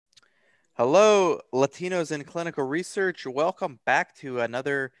Hello, Latinos in Clinical Research. Welcome back to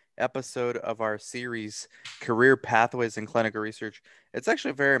another episode of our series, Career Pathways in Clinical Research. It's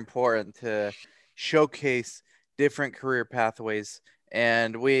actually very important to showcase different career pathways,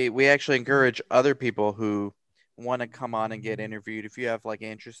 and we actually encourage other people who want to come on and get interviewed. If you have like an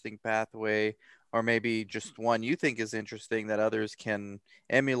interesting pathway, or maybe just one you think is interesting that others can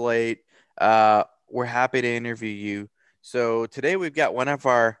emulate, we're happy to interview you. So today we've got one of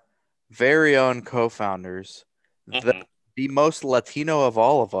our very own co-founders, the Mhm. the most Latino of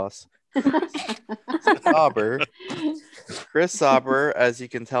all of us, Chris Sauber. Chris Sauber, as you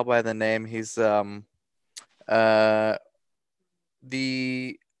can tell by the name, he's uh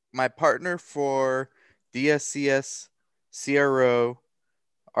the my partner for DSCS CRO,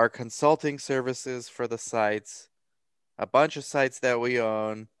 our consulting services for the sites, a bunch of sites that we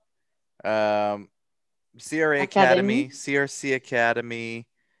own, um, CRA Academy, Academy. CRC Academy,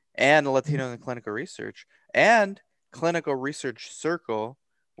 and Latino in Clinical Research, and Clinical Research Circle,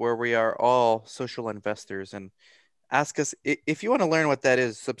 where we are all social investors. And ask us if you want to learn what that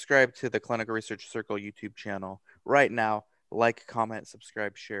is, subscribe to the Clinical Research Circle YouTube channel right now. Like, comment,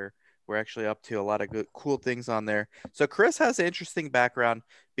 subscribe, share. We're actually up to a lot of good, cool things on there. So, Chris has an interesting background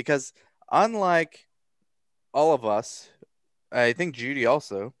because, unlike all of us, I think Judy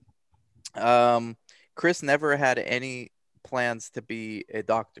also, um, Chris never had any plans to be a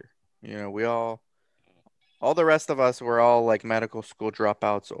doctor. We all the rest of us were all like medical school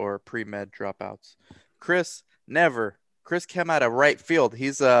dropouts or pre-med dropouts. Chris never. Chris came out of right field.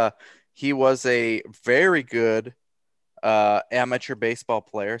 He was a very good amateur baseball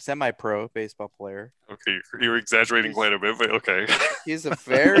player, semi-pro baseball player. Okay, you're exaggerating He's quite a bit, but okay. he's a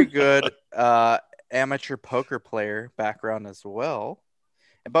very good amateur poker player background as well.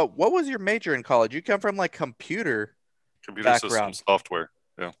 But what was your major in college? You come from like computer Computer system background, software.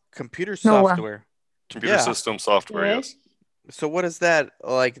 Yeah. computer No, wow. software. Computer Yeah. system software, Yes. yes. So what is that?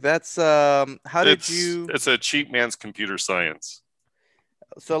 Like that's how did It's you it's a cheap man's computer science.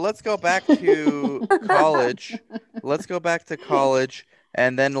 So let's go back to college. Let's go back to college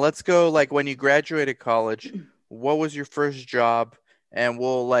and then let's go like when you graduated college, what was your first job? And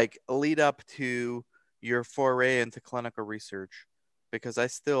we'll like lead up to your foray into clinical research because I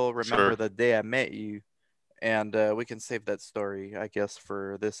still remember Sure, the day I met you. And we can save that story, I guess,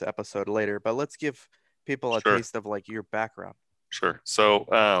 for this episode later. But let's give people a sure, taste of like your background. sure. So,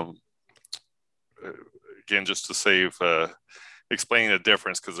 uh, again, just to save explaining the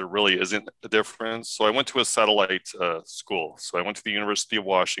difference, because there really isn't a difference. So, I went to a satellite school. So, I went to the University of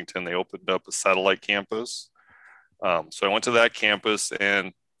Washington. They opened up a satellite campus. So, I went to that campus,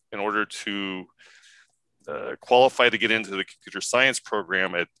 and in order to qualify to get into the computer science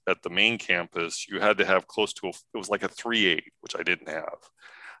program at the main campus, you had to have close to it was like a 3.8, which I didn't have.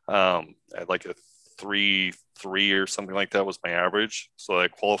 I had like a 3.3 or something like that was my average. So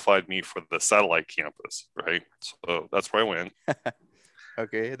that qualified me for the satellite campus, right? So that's where I went.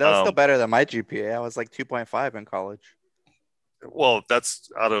 Okay, that was still Um, better than my GPA. I was like 2.5 in college. well,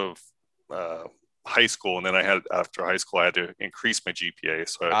 that's out of uh, high school. And then after high school, I had to increase my GPA.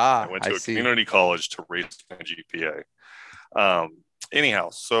 So I Ah, went I to a see. community college to raise my GPA. Anyhow,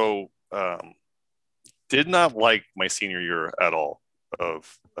 so did not like my senior year at all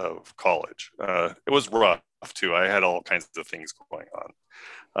of college. It was rough too. I had all kinds of things going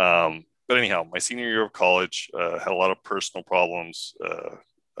on. But anyhow, my senior year of college had a lot of personal problems,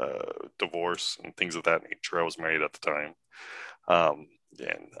 divorce, and things of that nature. I was married at the time.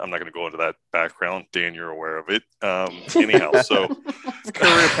 And I'm not going to go into that background. Dan, you're aware of it. Anyhow, so It's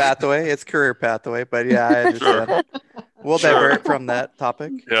career pathway. It's career pathway, but yeah, I sure, understand. We'll sure. divert from that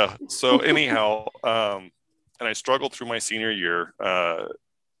topic. Yeah. So anyhow, and I struggled through my senior year. I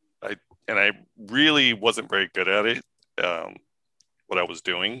and I really wasn't very good at it. Um, what I was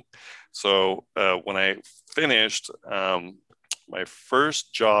doing. So when I finished, my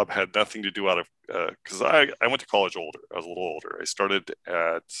first job had nothing to do out of because I went to college older. I was a little older. I started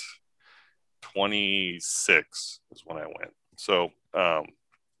at 26 is when I went. So I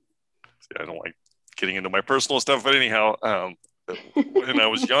don't like getting into my personal stuff, but anyhow, when I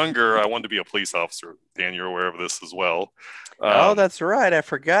was younger, I wanted to be a police officer. Dan, you're aware of this as well. Oh, Um, that's right. I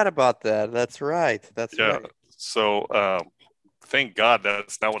forgot about that. That's right. That's yeah. right. So thank God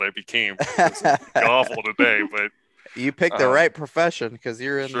that's not what I became because it'd be awful today. But You picked the um, right profession because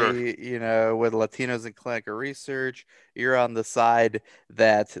you're in sure, with Latinos in clinical research. You're on the side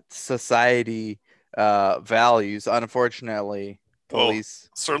that society values. Unfortunately, well, police,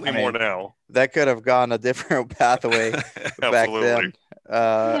 certainly I more mean, now. that could have gone a different pathway back Absolutely. then.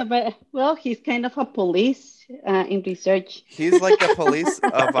 Uh, Yeah, but well, he's kind of a police in research. he's like the police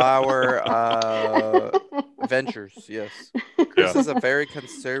of our ventures. Yes, Chris Yeah. is a very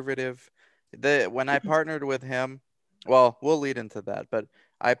conservative. When I partnered with him, well, we'll lead into that, but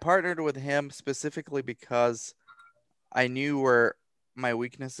I partnered with him specifically because I knew where my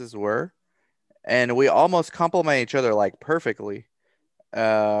weaknesses were, and we almost complement each other like perfectly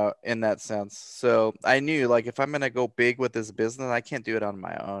in that sense. So I knew like if I'm gonna go big with this business, I can't do it on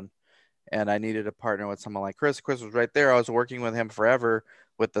my own. And I needed to partner with someone like Chris. Chris was right there. I was working with him forever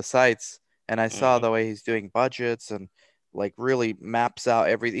with the sites, and I saw Hmm. the way he's doing budgets and like really maps out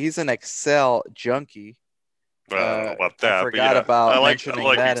everything. He's an Excel junkie. I don't know about I that, but forgot yeah, about I mentioning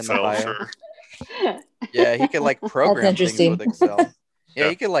like that in the Excel, bio. sure. Yeah, he could like That's program things interesting. with Excel. Yeah, Yeah.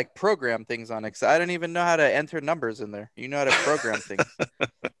 he could like program things on Excel. I don't even know how to enter numbers in there. You know how to program things.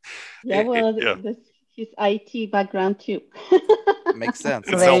 Yeah, well, Yeah, this his IT background too. Makes sense.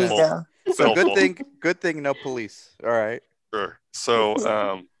 it's There Makes you helpful. sense. go. It's So helpful. good thing no police. All right. Sure. So,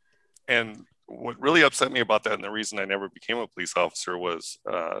 and what really upset me about that, and the reason I never became a police officer was,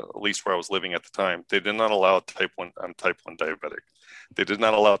 at least where I was living at the time, they did not allow type one. I'm type one diabetic. They did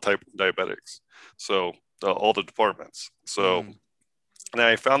not allow type 1 diabetics. So all the departments. So, Mm. and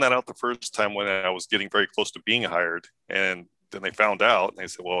I found that out the first time when I was getting very close to being hired, and then they found out, and they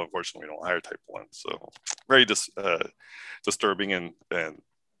said, "Well, unfortunately, we don't hire type 1." So, very disturbing and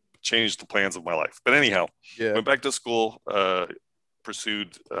changed the plans of my life. But anyhow, Yeah. went back to school,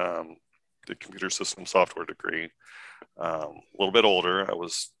 pursued the computer system software degree. A little bit older. I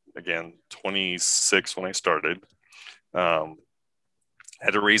was, again, 26 when I started.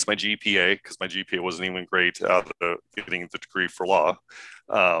 Had to raise my GPA because my GPA wasn't even great out of getting the degree for law.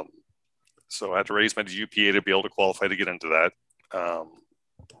 So I had to raise my GPA to be able to qualify to get into that.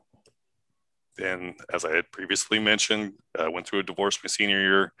 And as I had previously mentioned, I went through a divorce my senior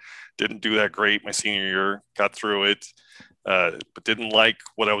year. Didn't do that great my senior year. Got through it, but didn't like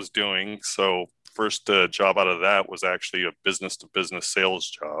what I was doing. So first job out of that was actually a business-to-business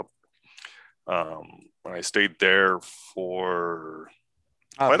sales job. I stayed there for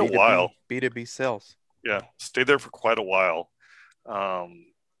quite a while. B2B sales. Yeah, stayed there for quite a while.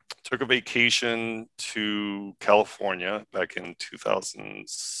 Took a vacation to California back in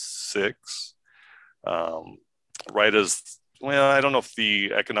 2006. Right as, well, I don't know if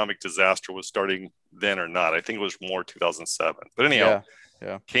the economic disaster was starting then or not. I think it was more 2007. But anyhow,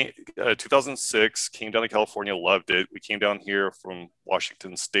 Yeah. 2006, came down to California, loved it. We came down here from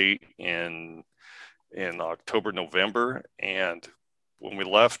Washington State in October, November. And when we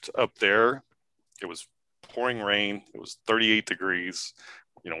left up there, it was pouring rain. It was 38 degrees.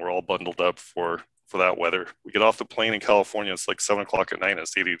 We're all bundled up for that weather. We get off the plane in California, it's like 7 o'clock at night, and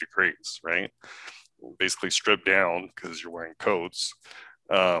it's 80 degrees, right? Basically stripped down because you're wearing coats,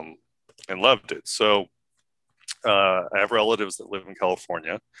 and loved it. So I have relatives that live in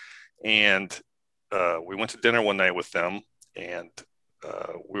California, and we went to dinner one night with them, and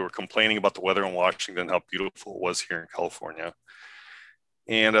we were complaining about the weather in Washington, how beautiful it was here in California.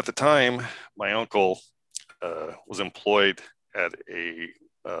 And at the time, my uncle was employed at a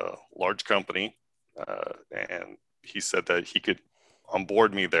large company, and he said that he could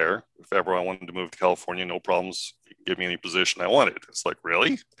onboard me there if ever I wanted to move to California. No problems. He could give me any position I wanted. It's like,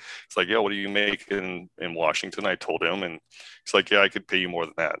 really? It's like, yeah. What do you make in Washington? I told him, and he's like, yeah, I could pay you more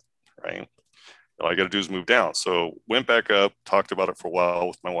than that, right? All I got to do is move down. So went back up, talked about it for a while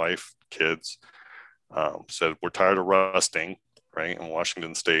with my wife, kids. Said we're tired of rusting, right? In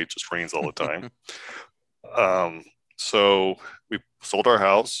Washington State, just rains all the time. So we sold our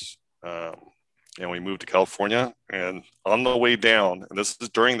house, and we moved to California. And on the way down, and this is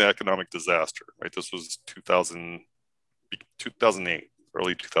during the economic disaster, right? This was 2008,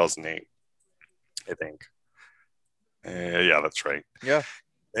 early 2008, I think. Yeah, that's right. Yeah.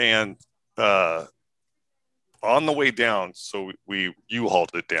 And on the way down, so we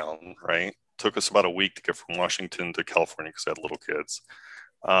U-hauled it down, right? Took us about a week to get from Washington to California because I had little kids.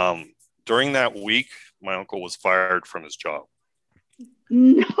 During that week, my uncle was fired from his job.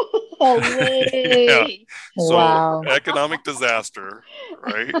 No way. Yeah. So Wow. economic disaster,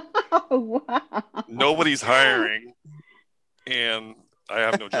 right? Wow. Nobody's hiring, and I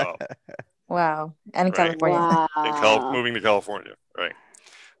have no job. Wow. And in Right. California. Wow. Moving to California, right?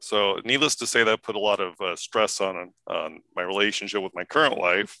 So, needless to say, that put a lot of stress on my relationship with my current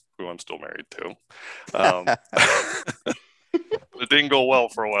wife, who I'm still married to. It didn't go well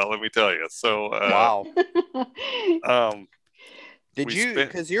for a while, let me tell you. So, Wow. Did we you? spent-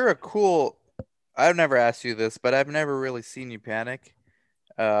 Because you're a cool. I've never asked you this, but I've never really seen you panic,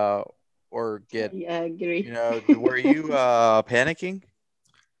 or get. Yeah, I agree. Were you panicking?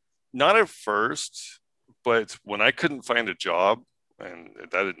 Not at first, but when I couldn't find a job, and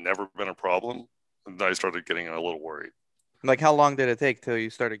that had never been a problem, I started getting a little worried. Like, how long did it take till you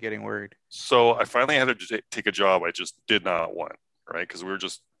started getting worried? So I finally had to take a job I just did not want, right? Because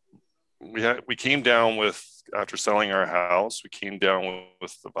we came down with, after selling our house, we came down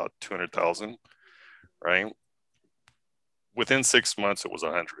with about 200,000, right? Within 6 months, it was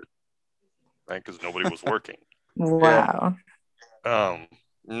 100, right? Because nobody was working. Wow.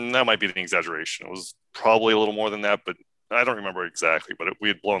 That might be an exaggeration. It was probably a little more than that, but I don't remember exactly. But we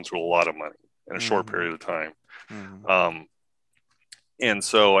had blown through a lot of money in a short period of time. And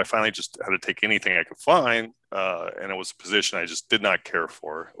so I finally just had to take anything I could find, and it was a position I just did not care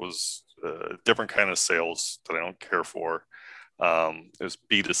for. It was a different kind of sales that I don't care for. It was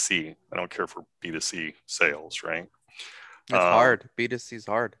B2C. I don't care for B2C sales, right? It's hard. B2C is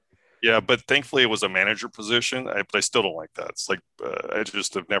hard. Yeah, but thankfully it was a manager position. But I still don't like that. It's like I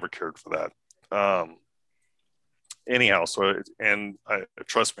just have never cared for that. Anyhow,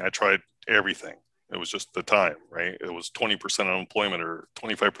 trust me, I tried everything. It was just the time, right? It was 20% unemployment or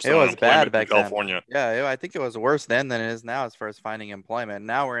 25% It was bad unemployment back in California. then. Yeah, I think it was worse then than it is now as far as finding employment.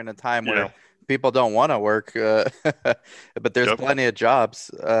 Now we're in a time where people don't want to work, but there's plenty of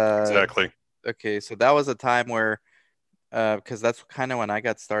jobs. Exactly. Okay, so that was a time where, because that's kind of when I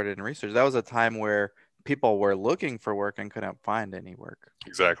got started in research. That was a time where people were looking for work and couldn't find any work.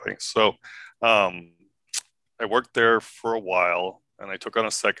 Exactly. So I worked there for a while, and I took on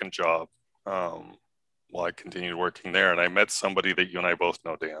a second job while I continued working there. And I met somebody that you and I both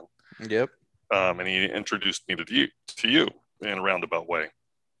know, Dan. Yep. And he introduced me to you in a roundabout way.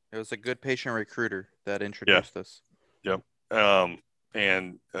 It was a good patient recruiter that introduced us. Yep.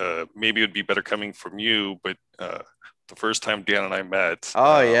 And maybe it would be better coming from you, but the first time Dan and I met.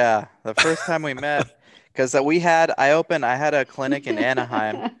 Oh, yeah. The first time we met, because I had a clinic in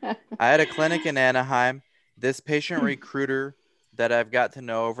Anaheim. This patient recruiter that I've got to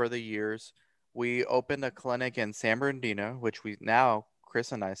know over the years, we opened a clinic in San Bernardino, which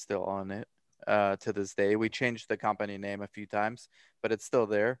Chris and I still own it to this day. We changed the company name a few times, but it's still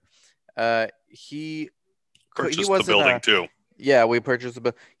there. He purchased the building too. Yeah, we purchased the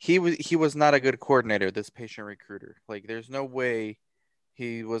building. He was not a good coordinator, this patient recruiter. Like, there's no way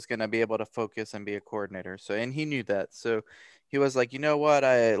he was going to be able to focus and be a coordinator. So, and he knew that. So he was like, you know what?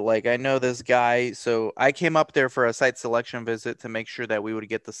 I know this guy. So I came up there for a site selection visit to make sure that we would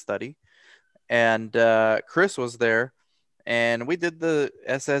get the study. And Chris was there, and we did the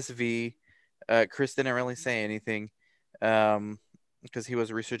SSV. Chris didn't really say anything because he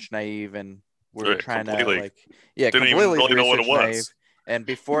was research naive, and we were trying to didn't completely even really know what it was. Naive. And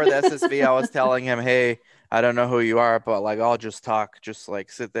before the SSV, I was telling him, hey, I don't know who you are, but like, I'll just talk, just like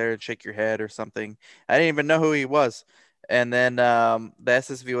sit there and shake your head or something. I didn't even know who he was. And then the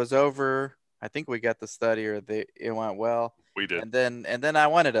SSV was over. I think we got the study, or it went well. We did. And then I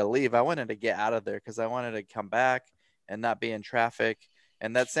wanted to leave. I wanted to get out of there because I wanted to come back and not be in traffic.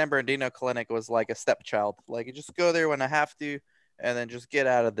 And that San Bernardino clinic was like a stepchild. Like, you just go there when I have to, and then just get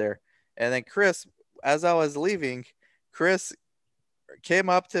out of there. And then Chris, as I was leaving, Chris came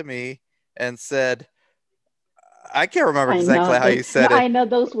up to me and said, I can't remember exactly how you said it. I know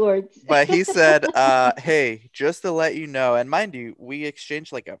those words. But he said, hey, just to let you know, and mind you, we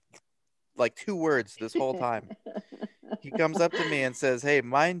exchanged like 2 words this whole time. He comes up to me and says, hey,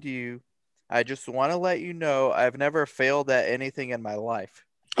 mind you, I just want to let you know I've never failed at anything in my life.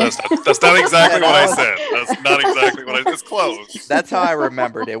 That's not exactly what I said. That's not exactly what I said. It's close. That's how I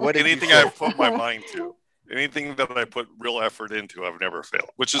remembered it. What did anything I put my mind to, anything that I put real effort into, I've never failed,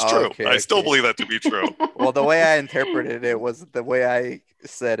 which is true. I still believe that to be true. Well, the way I interpreted it was the way I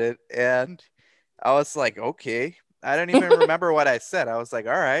said it. And I was like, okay. I don't even remember what I said. I was like,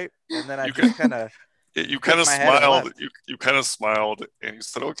 all right. And then you kind of smiled. You kind of smiled and you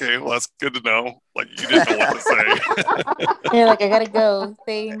said, okay, well, that's good to know. Like, you didn't know what to say. You're like, I gotta go.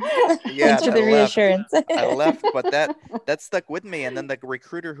 Thanks. Yeah, thanks for the reassurance. I left, but that stuck with me. And then the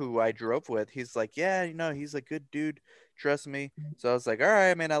recruiter who I drove with, he's like, yeah, he's a good dude. Trust me. So I was like, all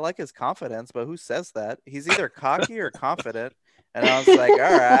right, I mean, I like his confidence, but who says that? He's either cocky or confident. And I was like, all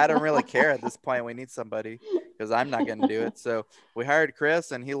right, I don't really care at this point. We need somebody because I'm not going to do it. So we hired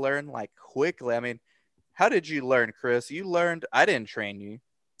Chris, and he learned like quickly. I mean, how did you learn, Chris? You learned. I didn't train you.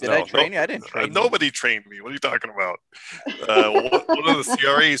 Did I train you? I didn't train you. Nobody trained me. What are you talking about? One of the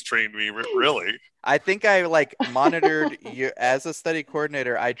CRAs trained me, really. I think I monitored you as a study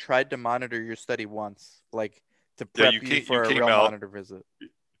coordinator. I tried to monitor your study once, like to prep you for a real monitor visit.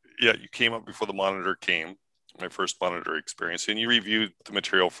 Yeah, you came up before the monitor came. my first monitor experience, and you reviewed the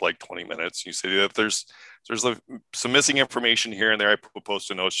material for like 20 minutes. You say that there's some missing information here and there. I put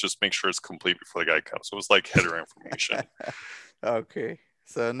post-it notes, just make sure it's complete before the guy comes. So it was like header information. Okay.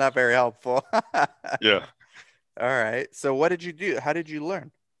 So not very helpful. Yeah. All right. So what did you do? How did you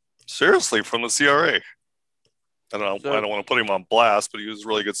learn? Seriously, from the CRA. I don't So- want to put him on blast, but he was a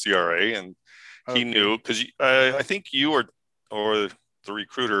really good CRA, and he Okay. knew, because I think you or the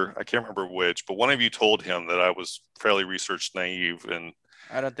recruiter, I can't remember which, but one of you told him that I was fairly research naive, and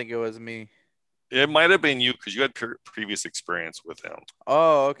I don't think it was me. it might have been you because you had previous experience with him.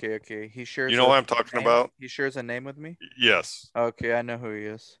 Oh, okay, okay. He shares. You know what I'm talking name? about? He shares a name with me. Yes. Okay, I know who he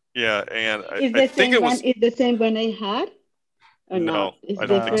is. Yeah, and Is I the think same it one? was Is the same one I had, or no, not? It's I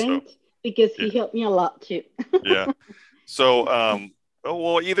don't think so. different because he Yeah. helped me a lot too. Yeah. So,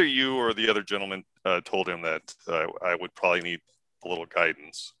 well, either you or the other gentleman told him that I would probably need a little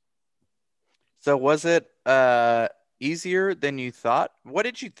guidance. So was it easier than you thought? What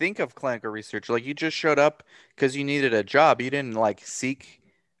did you think of clinical research? Like you just showed up because you needed a job. You didn't like seek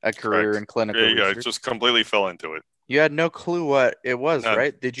a career Correct. in clinical Yeah, I research. just completely fell into it. You had no clue what it was, None.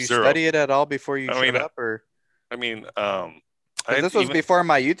 right? Did you Zero. study it at all before you I showed mean, up, or? I mean, Because this was before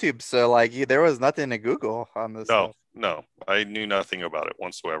my YouTube, so like there was nothing to Google on this stuff. No, I knew nothing about it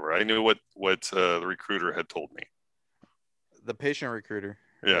whatsoever. I knew what the recruiter had told me. The patient recruiter.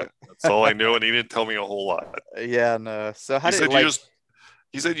 Yeah, that's all I knew, and he didn't tell me a whole lot. Yeah, no. So how He did said like?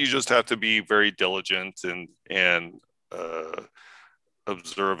 he said you just have to be very diligent and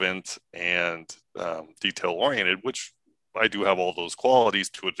observant and detail oriented, which I do have all those qualities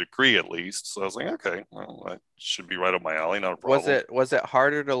to a degree at least. So I was like, okay, well, that should be right up my alley, not a problem. Was it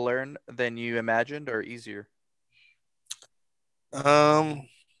harder to learn than you imagined or easier? I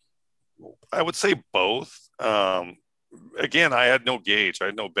would say both. Again, I had no gauge, I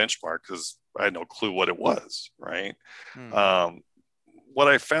had no benchmark because I had no clue what it was, right? What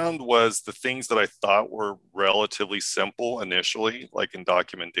I found was the things that I thought were relatively simple initially, like in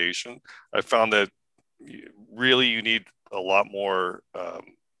documentation, I found that really you need a lot more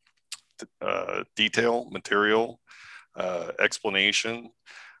detail, material, explanation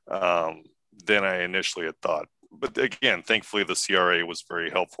than I initially had thought. But again, thankfully, the CRA was very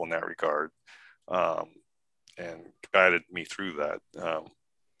helpful in that regard and guided me through that.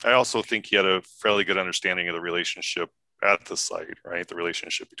 I also think he had a fairly good understanding of the relationship at the site, right? The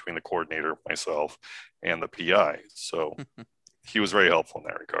relationship between the coordinator, myself, and the PI. So he was very helpful in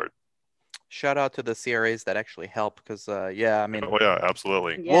that regard. Shout out to the CRAs that actually help because, yeah, I mean, oh yeah,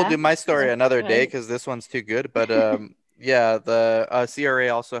 absolutely. we'll do my story that's another day right. because this one's too good. But yeah, the CRA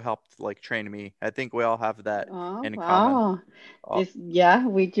also helped like train me. I think we all have that Oh, in wow. common. Yeah,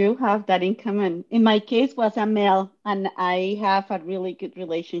 we do have that in common. In my case, was a male, and I have a really good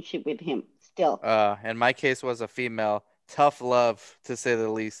relationship with him still. In my case was a female. Tough love to say the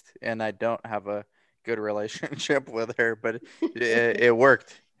least, and I don't have a good relationship with her, but it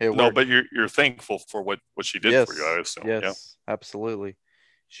worked. It No, worked. but you're thankful for what she did for you, I assume. Yes, Yeah. absolutely.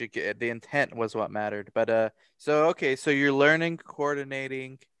 The intent was what mattered. But so okay, so you're learning,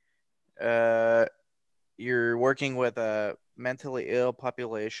 coordinating, you're working with a mentally ill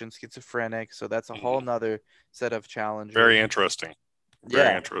population, schizophrenic, so that's a whole nother set of challenges. Very interesting.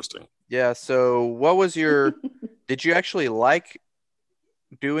 Very interesting. Yeah. So what was your did you actually like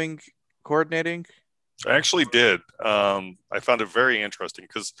doing coordinating? I actually did. I found it very interesting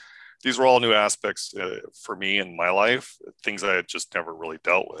because these were all new aspects for me in my life, things I had just never really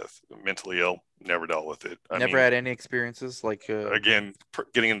dealt with. Mentally ill, never dealt with it. I Never mean, had any experiences like again,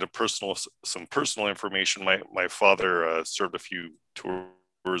 getting into some personal information. My father served a few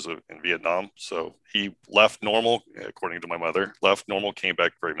tours in Vietnam, so he left normal, according to my mother, left normal, came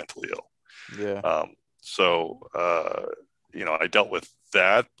back very mentally ill. Yeah. So I dealt with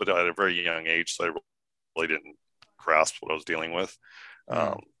that, but at a very young age, so I really didn't grasp what I was dealing with.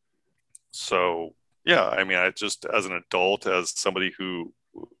 So yeah, I mean, I just, as an adult, as somebody who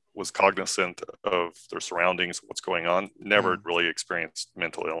was cognizant of their surroundings, what's going on, never really experienced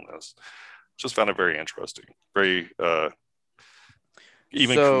mental illness. Just found it very interesting, very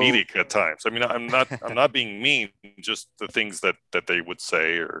even comedic at times. I mean, I'm not being mean, just the things that they would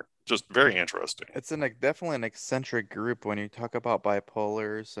say are just very interesting. It's definitely an eccentric group when you talk about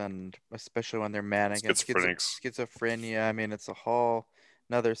bipolars, and especially when they're manic and schizophrenia. I mean, it's a whole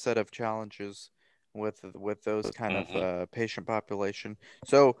another set of challenges with those kind of patient population.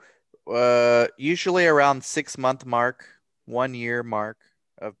 So usually around 6-month mark, 1 year mark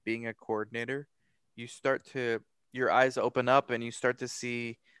of being a coordinator, you start to your eyes open up and you start to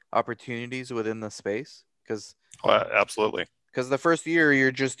see opportunities within the space because absolutely, Because the first year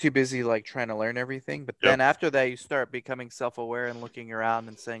you're just too busy like trying to learn everything, but then after that you start becoming self-aware and looking around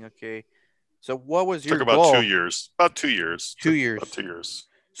and saying, okay, so what was your Took about goal? 2 years. About 2 years. Two years. About 2 years.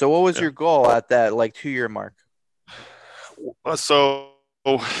 So what was your goal at that like 2-year mark? So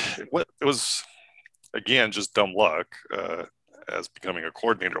what it was, again, just dumb luck, as becoming a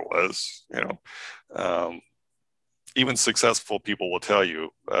coordinator was. Even successful people will tell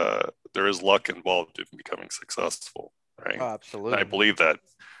you there is luck involved in becoming successful, right? Oh, absolutely. And I believe that.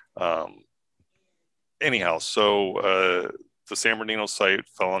 Anyhow, so the San Bernardino site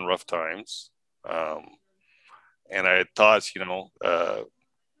fell on rough times, and I had thought,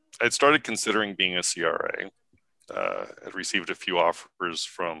 I'd started considering being a CRA. I'd received a few offers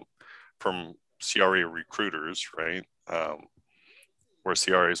from CRA recruiters, right? Where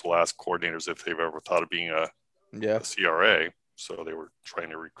CRAs will ask coordinators if they've ever thought of being a CRA. So they were trying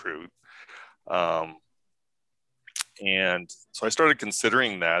to recruit. And so I started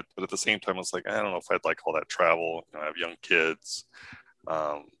considering that, but at the same time, I was like, I don't know if I'd like all that travel. I have young kids.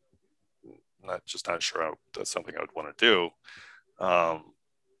 Not sure that's something I would want to do.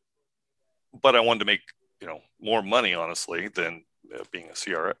 But I wanted to make, more money, honestly, than being a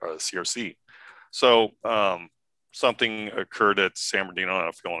CRC. So something occurred at San Bernardino. I don't know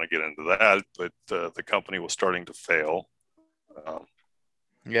if you want to get into that, but the company was starting to fail.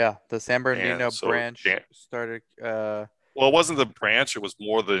 The San Bernardino branch started. Well, it wasn't the branch; it was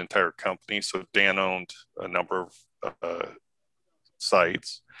more the entire company. So Dan owned a number of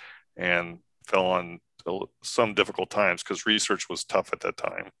sites, and fell on some difficult times because research was tough at that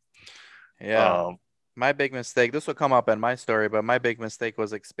time. My big mistake. This will come up in my story, but my big mistake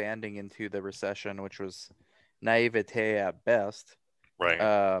was expanding into the recession, which was naivete at best.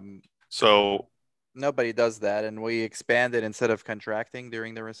 Right. So nobody does that, and we expanded instead of contracting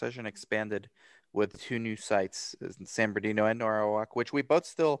during the recession. Expanded with 2 new sites, San Bernardino and Norwalk, which we both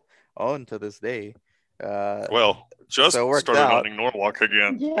still own to this day. Just started owning Norwalk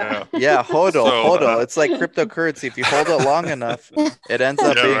again. Yeah, hodl. It's like cryptocurrency. If you hold it long enough, it ends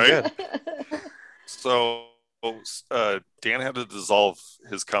up being good. So Dan had to dissolve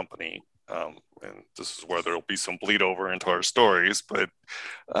his company. And this is where there'll be some bleed over into our stories, but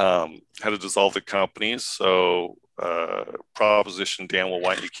had to dissolve the company. So proposition Dan, well,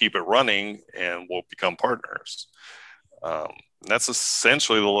 why don't you keep it running and we'll become partners? That's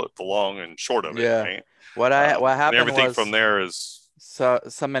essentially the long and short of it, right? What happened everything was, from there is, so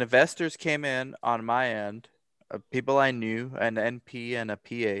some investors came in on my end, people I knew, an NP and a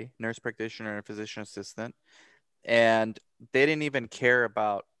PA, nurse practitioner and a physician assistant, and they didn't even care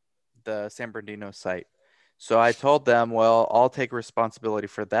about the San Bernardino site. So I told them, well, I'll take responsibility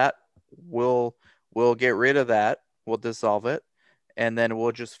for that. We'll get rid of that. We'll dissolve it. And then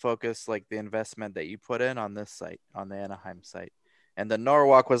we'll just focus like the investment that you put in on this site, on the Anaheim site. And the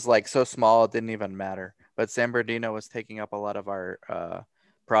Norwalk was like so small, it didn't even matter. But San Bernardino was taking up a lot of our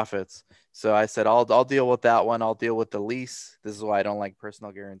profits. So I said, I'll deal with that one. I'll deal with the lease. This is why I don't like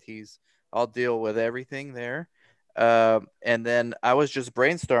personal guarantees. I'll deal with everything there. And then I was just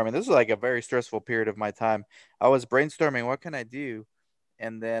brainstorming. This was like a very stressful period of my time. I was brainstorming, what can I do?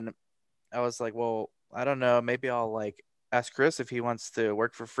 And then I was like, well, I don't know. Maybe I'll like ask Chris if he wants to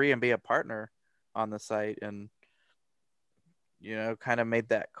work for free and be a partner on the site. And, kind of made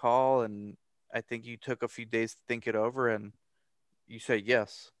that call. And I think you took a few days to think it over and you said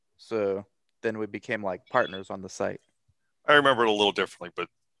yes. So then we became like partners on the site. I remember it a little differently, but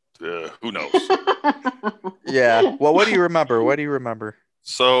who knows? Yeah. Well, what do you remember?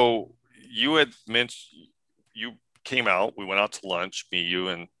 So you had mentioned, you came out, we went out to lunch, me, you,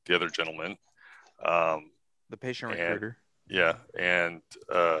 and the other gentleman. The patient recruiter. And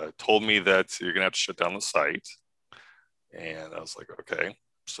told me that you're going to have to shut down the site. And I was like, okay.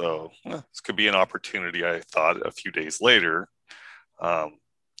 So this could be an opportunity, I thought, a few days later.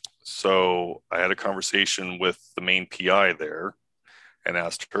 So I had a conversation with the main PI there and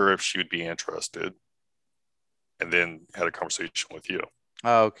asked her if she would be interested, and then had a conversation with you.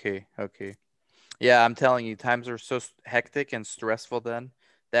 Oh, okay. Yeah, I'm telling you, times are so hectic and stressful then.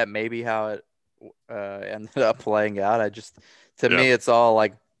 That may be how it ended up playing out. Me, it's all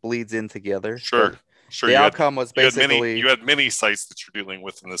like bleeds in together. Sure. The outcome was basically you had many sites that you're dealing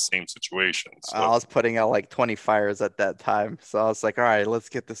with in the same situation. So. I was putting out like 20 fires at that time, so I was like, all right, let's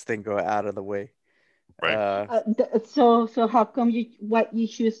get this thing out of the way. Right. So how come you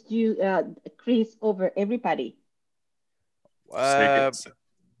choose Chris over everybody?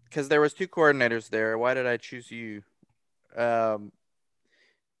 Because there was 2 coordinators there. Why did I choose you? Well,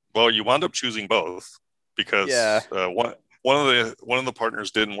 you wound up choosing both because one of the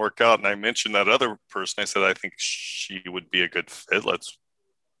partners didn't work out, and I mentioned that other person. I said, I think she would be a good fit.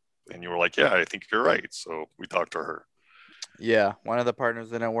 And you were like, yeah, I think you're right. So we talked to her. Yeah, one of the partners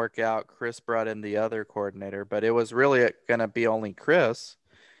didn't work out. Chris brought in the other coordinator, but it was really gonna be only Chris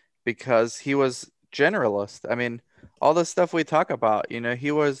because he was generalist. I mean, all the stuff we talk about,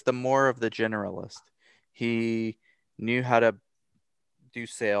 he was the more of the generalist. He knew how to do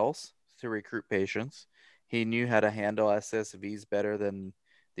sales to recruit patients. He knew how to handle SSVs better than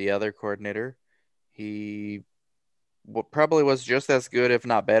the other coordinator. He probably was just as good, if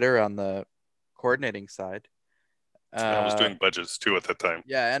not better, on the coordinating side. I was doing budgets too at that time.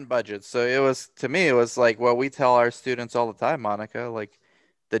 Yeah, and budgets. So it was, to me, it was like what we tell our students all the time, Monica. Like,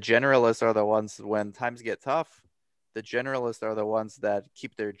 the generalists are the ones when times get tough. The generalists are the ones that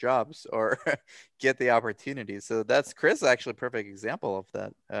keep their jobs or get the opportunities. So that's Chris, actually, perfect example of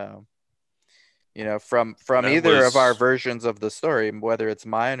that. From either of our versions of the story, whether it's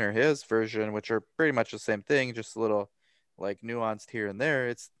mine or his version, which are pretty much the same thing, just a little like nuanced here and there.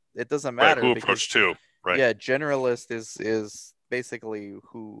 It doesn't matter. Right, who approached too. Right. Yeah, generalist is basically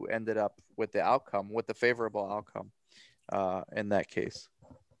who ended up with the outcome, with the favorable outcome in that case.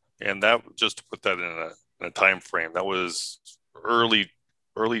 And that, just to put that in a time frame, that was early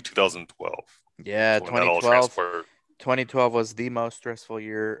 2012. Yeah, 2012 was the most stressful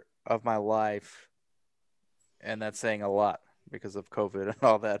year of my life, and that's saying a lot because of COVID and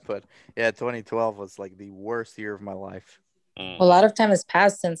all that. But yeah, 2012 was like the worst year of my life. A lot of time has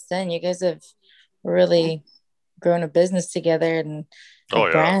passed since then. You guys have really grown a business together, and the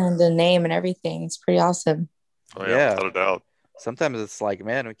brand and name and everything. It's pretty awesome. Oh yeah, without a doubt. Sometimes it's like,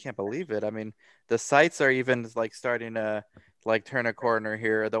 man, we can't believe it. I mean, the sites are even like starting to like turn a corner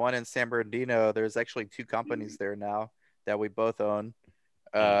here. The one in San Bernardino, there's actually 2 companies there now that we both own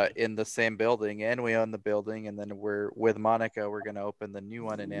in the same building, and we own the building. And then we're with Monica, we're going to open the new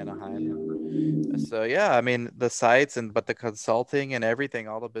one in Anaheim. So yeah, I mean, the sites but the consulting and everything,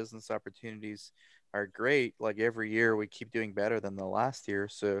 all the business opportunities are great. Like every year we keep doing better than the last year.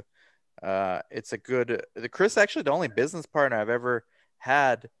 So it's a good, Chris, actually the only business partner I've ever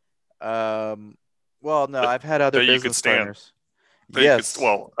had. Well, no, I've had other business partners. Yes.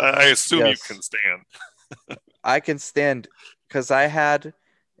 I assume you can stand. I can stand because I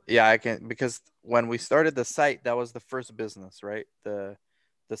can, because when we started the site, that was the first business, right? The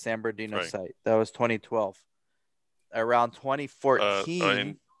San Bernardino site. That was 2012. Around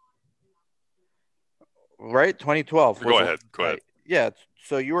 2014, right? 2012. Go ahead. Yeah.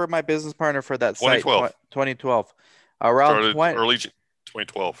 So you were my business partner for that 2012. site. 2012. Around early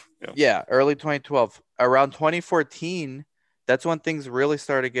 2012. Yeah, early 2012. Around 2014, that's when things really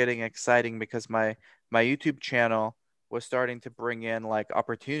started getting exciting because my YouTube channel was starting to bring in like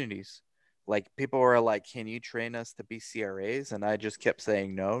opportunities. Like people were like, can you train us to be CRAs? And I just kept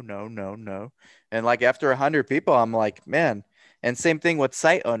saying no. And like after 100 people, I'm like, man. And same thing with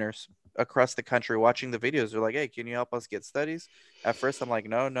site owners across the country watching the videos. They're like, hey, can you help us get studies? At first I'm like,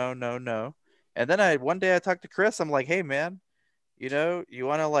 no. And then one day I talked to Chris. I'm like, hey man, you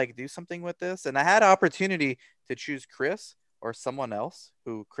want to like do something with this? And I had an opportunity to choose Chris or someone else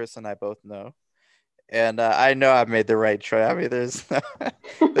who Chris and I both know. And I know I've made the right choice. I mean,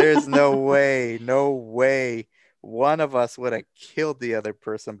 there's no way one of us would have killed the other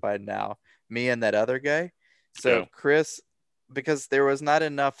person by now, me and that other guy. So Chris, because there was not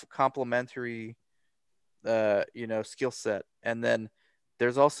enough complementary, skill set. And then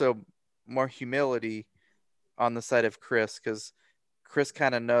there's also more humility on the side of Chris, because Chris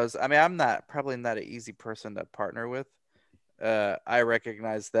kind of knows. I mean, I'm probably not an easy person to partner with. I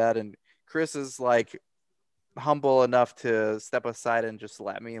recognize that. And Chris is like humble enough to step aside and just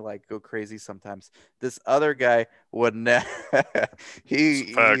let me like go crazy sometimes. This other guy would never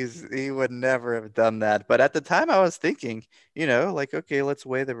he would never have done that. But at the time I was thinking, like, okay, let's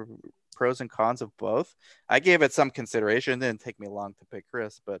weigh the pros and cons of both. I gave it some consideration. It didn't take me long to pick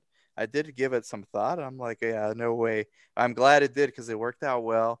Chris, but I did give it some thought. I'm like, yeah, no way. I'm glad it did because it worked out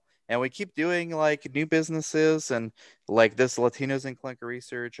well. And we keep doing like new businesses and like this Latinos in Clinical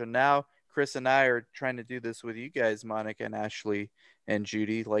Research. And now Chris and I are trying to do this with you guys, Monica and Ashley and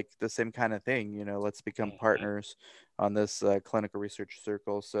Judy, like the same kind of thing. Let's become partners on this clinical research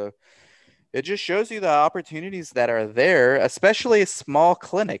circle. So it just shows you the opportunities that are there, especially a small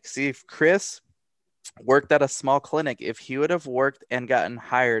clinic. See, if Chris worked at a small clinic, if he would have worked and gotten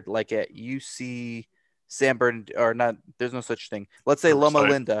hired like at UC San Bernardino, or not, there's no such thing. Let's say Loma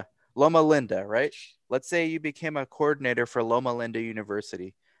Linda, right? Let's say you became a coordinator for Loma Linda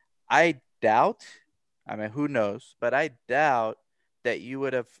University. I doubt, I mean, who knows, but I doubt that you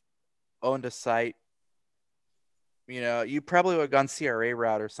would have owned a site, you probably would have gone CRA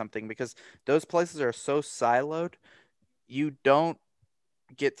route or something, because those places are so siloed. You don't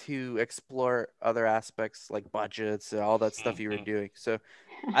get to explore other aspects like budgets and all that stuff you were doing. So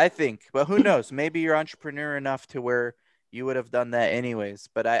I think, but who knows? Maybe you're entrepreneur enough to where you would have done that anyways.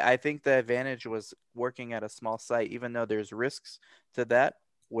 But I think the advantage was working at a small site, even though there's risks to that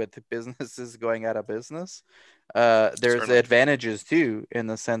with businesses going out of business. There's Certainly. advantages too, in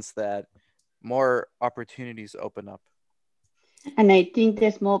the sense that more opportunities open up. And I think the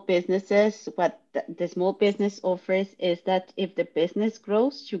small businesses, what the small business offers is that if the business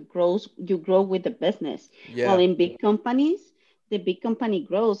grows, you grow with the business. Yeah. While in big companies, the big company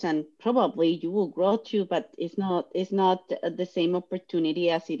grows and probably you will grow too, but it's not the same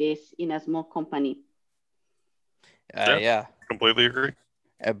opportunity as it is in a small company. Yeah. Completely agree.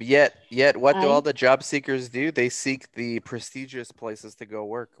 Yet, what do all the job seekers do? They seek the prestigious places to go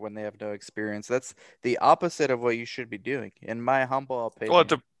work when they have no experience. That's the opposite of what you should be doing, in my humble opinion. Well,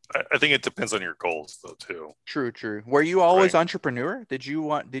 I think it depends on your goals, though, too. True. Were you always entrepreneur? Did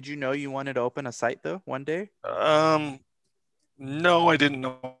you know you wanted to open a site though one day? No, I didn't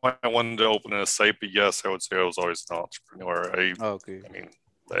know I wanted to open a site, but yes, I would say I was always an entrepreneur. Okay. I mean,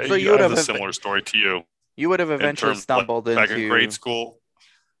 So I have a similar story to you. You would have eventually stumbled into back in grade school,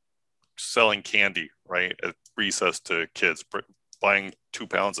 selling candy, right, at recess to kids, buying 2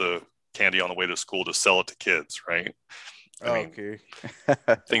 pounds of candy on the way to school to sell it to kids, right? Okay.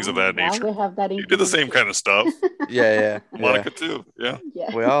 Things of that nature. We have that. You did the same kind of stuff. Yeah. Monica too. Yeah.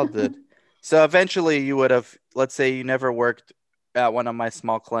 We all did. So eventually you would have, let's say you never worked at one of my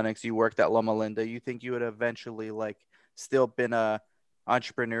small clinics, you worked at Loma Linda. You think you would have eventually still been a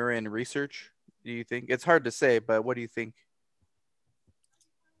entrepreneur in research? Do you think? It's hard to say, but what do you think?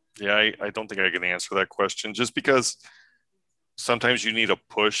 Yeah, I don't think I can answer that question, just because sometimes you need a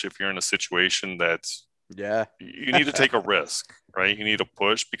push if you're in a situation that's you need to take a risk, right? You need a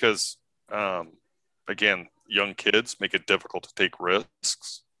push because again, young kids make it difficult to take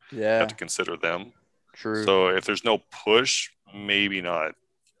risks. You have to consider them. True. So if there's no push, maybe not.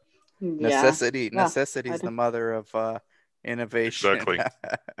 Necessity is the mother of innovation. Exactly.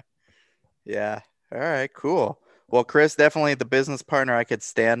 Yeah. All right, cool. Well, Chris, definitely the business partner I could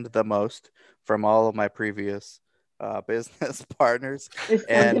stand the most from all of my previous business partners.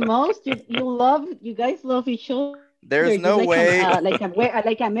 And the most you guys love each other. There's no way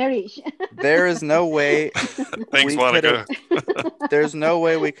like a marriage. There is no way. Thanks, Monica. There's no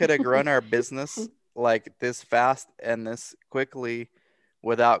way we could have grown our business like this fast and this quickly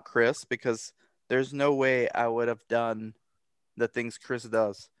without Chris, because there's no way I would have done the things Chris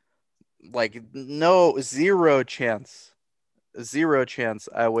does. Like zero chance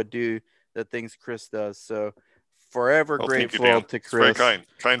I would do the things Chris does. So forever grateful to Chris. Very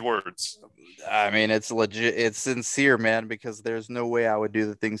kind words. I mean, it's legit, it's sincere, man, because there's no way I would do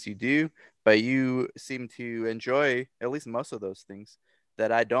the things you do, but you seem to enjoy at least most of those things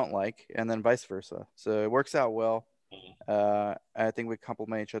that I don't like, and then vice versa. So it works out well. I think we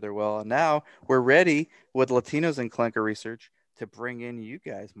complement each other well. And now we're ready with Latinos in Clinical Research to bring in you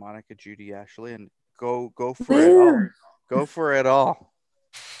guys, Monica, Judy, Ashley, and go for it all. Go for it all.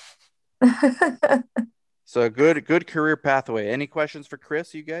 So good career pathway. Any questions for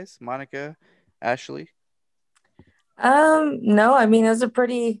Chris, you guys? Monica, Ashley? No, I mean, it was a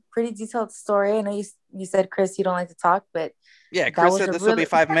pretty detailed story. I know you said, Chris, you don't like to talk, but yeah, Chris said this will be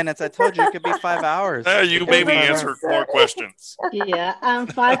 5 minutes. I told you it could be 5 hours. You made me answer more questions. Yeah, I'm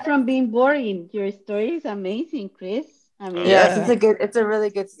far from being boring. Your story is amazing, Chris. I mean, yes, it's a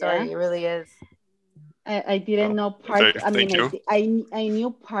really good story. Yeah. It really is. I didn't know parts. Okay, I knew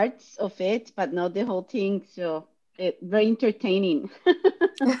parts of it, but not the whole thing. So very entertaining.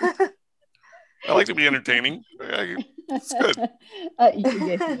 I like to be entertaining. It's good.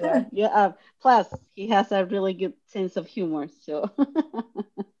 Yes, you are. Yeah. Plus, he has a really good sense of humor. So.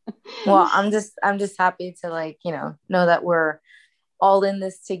 Well, I'm just happy to know that we're all in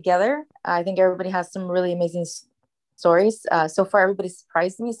this together. I think everybody has some really amazing stories. So far, everybody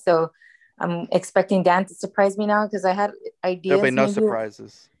surprised me. So I'm expecting Dan to surprise me now, because I had ideas. There'll be no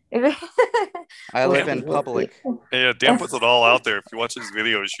surprises. I live in public. Yeah, Dan puts it all out there. If you watch his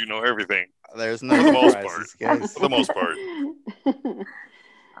videos, you know everything. There's no surprises, guys. For the most part.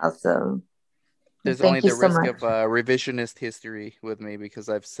 Awesome. There's only the risk of revisionist history with me, because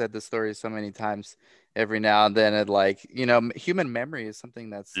I've said the story so many times. Every now and then, human memory is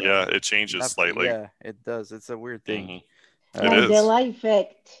something that's it changes slightly. Yeah, it does. It's a weird thing. Mm-hmm. It is. Mandela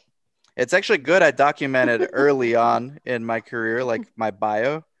effect. It's actually good. I documented early on in my career, like my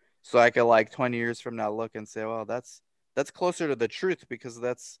bio, so I could 20 years from now look and say, well, that's closer to the truth, because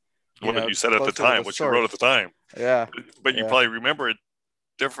that's What you said at the time, what you wrote at the time. Yeah. But you probably remember it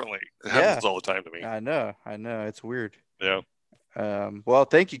differently. It happens all the time to me. I know. It's weird. Yeah. Well,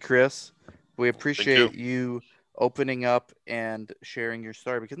 thank you, Chris. We appreciate you opening up and sharing your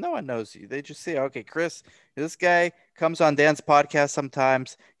story, because no one knows you. They just say, okay, Chris, this guy comes on Dan's podcast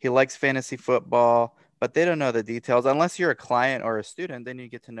sometimes. He likes fantasy football, but they don't know the details. Unless you're a client or a student, then you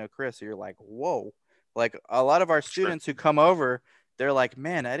get to know Chris. So you're like, whoa. Like a lot of our students who come over, they're like,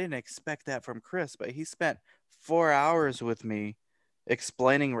 man, I didn't expect that from Chris, but he spent 4 hours with me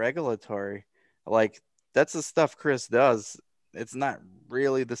explaining regulatory. Like, that's the stuff Chris does. It's not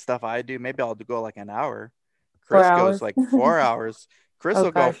really the stuff I do. Maybe I'll go like an hour. Chris goes like 4 hours. Chris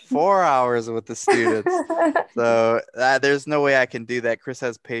will go 4 hours with the students. So there's no way I can do that. Chris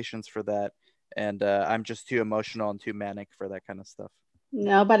has patience for that. And I'm just too emotional and too manic for that kind of stuff.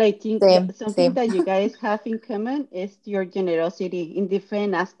 No, but I think something that you guys have in common is your generosity in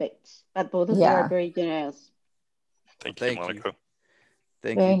different aspects. But both of you are very generous. Thank you, Monica.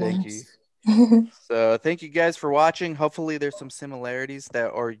 Thank you. So thank you guys for watching. Hopefully there's some similarities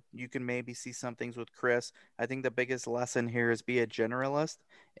or you can maybe see some things with Chris. I think the biggest lesson here is be a generalist,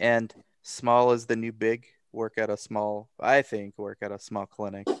 and small is the new big. Work at a small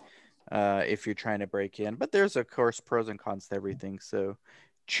clinic. If you're trying to break in, but there's of course pros and cons to everything. So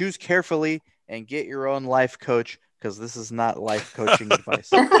choose carefully and get your own life coach, because this is not life coaching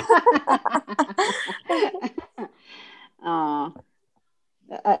advice.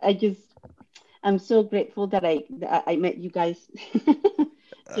 I'm so grateful that I met you guys.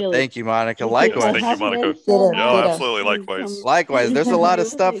 Thank you, Monica. Likewise. Thank you, Monica. Absolutely. Likewise. There's a lot of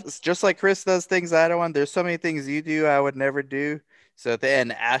stuff, just like Chris does things I don't want. There's so many things you do I would never do. So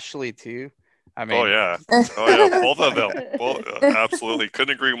and Ashley too. I mean, both of them. Absolutely,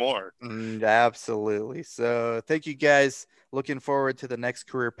 couldn't agree more. Absolutely. So thank you guys. Looking forward to the next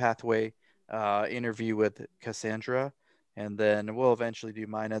career pathway interview with Cassandra, and then we'll eventually do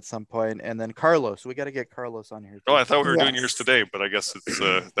mine at some point. And then Carlos, we got to get Carlos on here too. Oh, I thought we were doing yours today, but I guess it's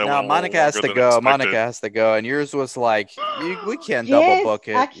that no, Monica has to go. Monica has to go, and yours was like we can't double book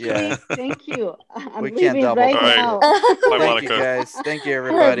it. Actually, thank you. We can't double book it. Bye, Thank you guys. Thank you,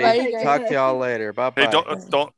 everybody. Talk to y'all later. Bye bye. Hey, don't